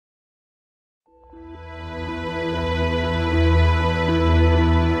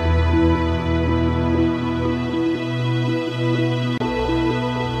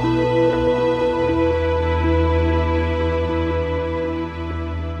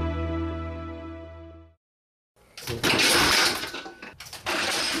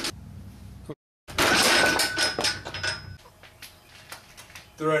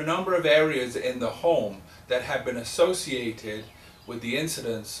There are a number of areas in the home that have been associated with the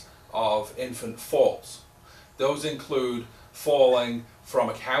incidence of infant falls. Those include falling from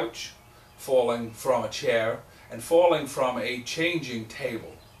a couch, falling from a chair, and falling from a changing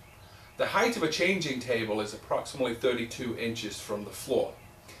table. The height of a changing table is approximately 32 inches from the floor.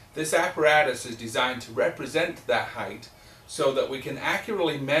 This apparatus is designed to represent that height so that we can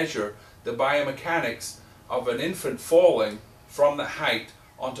accurately measure the biomechanics of an infant falling from the height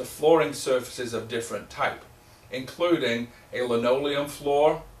onto flooring surfaces of different type, including a linoleum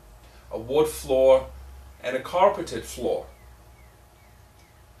floor, a wood floor, and a carpeted floor.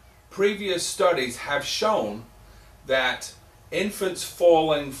 Previous studies have shown that infants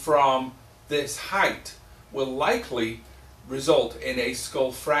falling from this height will likely result in a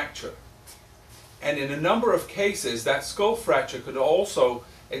skull fracture. And in a number of cases, that skull fracture could also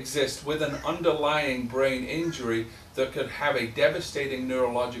exist with an underlying brain injury that could have a devastating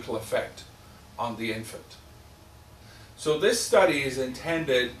neurological effect on the infant. So this study is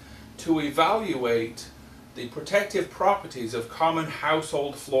intended to evaluate the protective properties of common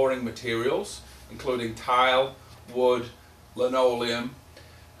household flooring materials, including tile, wood, linoleum,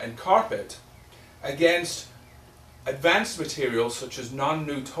 and carpet, against advanced materials such as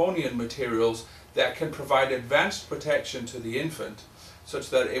non-Newtonian materials that can provide advanced protection to the infant, such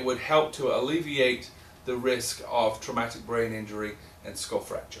that it would help to alleviate the risk of traumatic brain injury and skull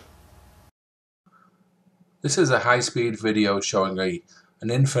fracture. This is a high-speed video showing an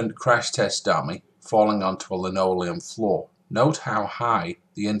infant crash test dummy falling onto a linoleum floor. Note how high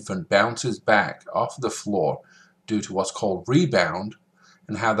the infant bounces back off the floor due to what's called rebound,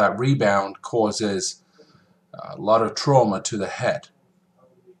 and how that rebound causes a lot of trauma to the head.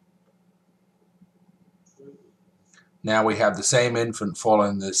 Now we have the same infant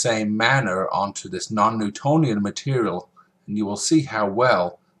falling in the same manner onto this non-Newtonian material, and you will see how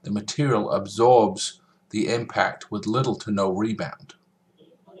well the material absorbs the impact with little to no rebound.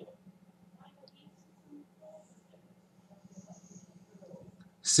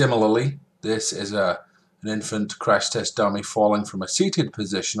 Similarly, this is an infant crash test dummy falling from a seated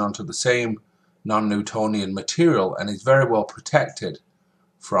position onto the same non-Newtonian material, and is very well protected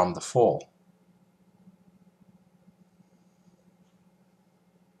from the fall.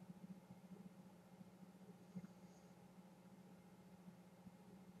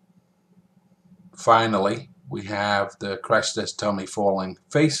 Finally, we have the crash test dummy falling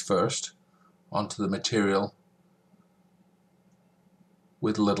face first onto the material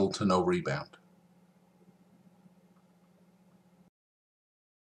with little to no rebound.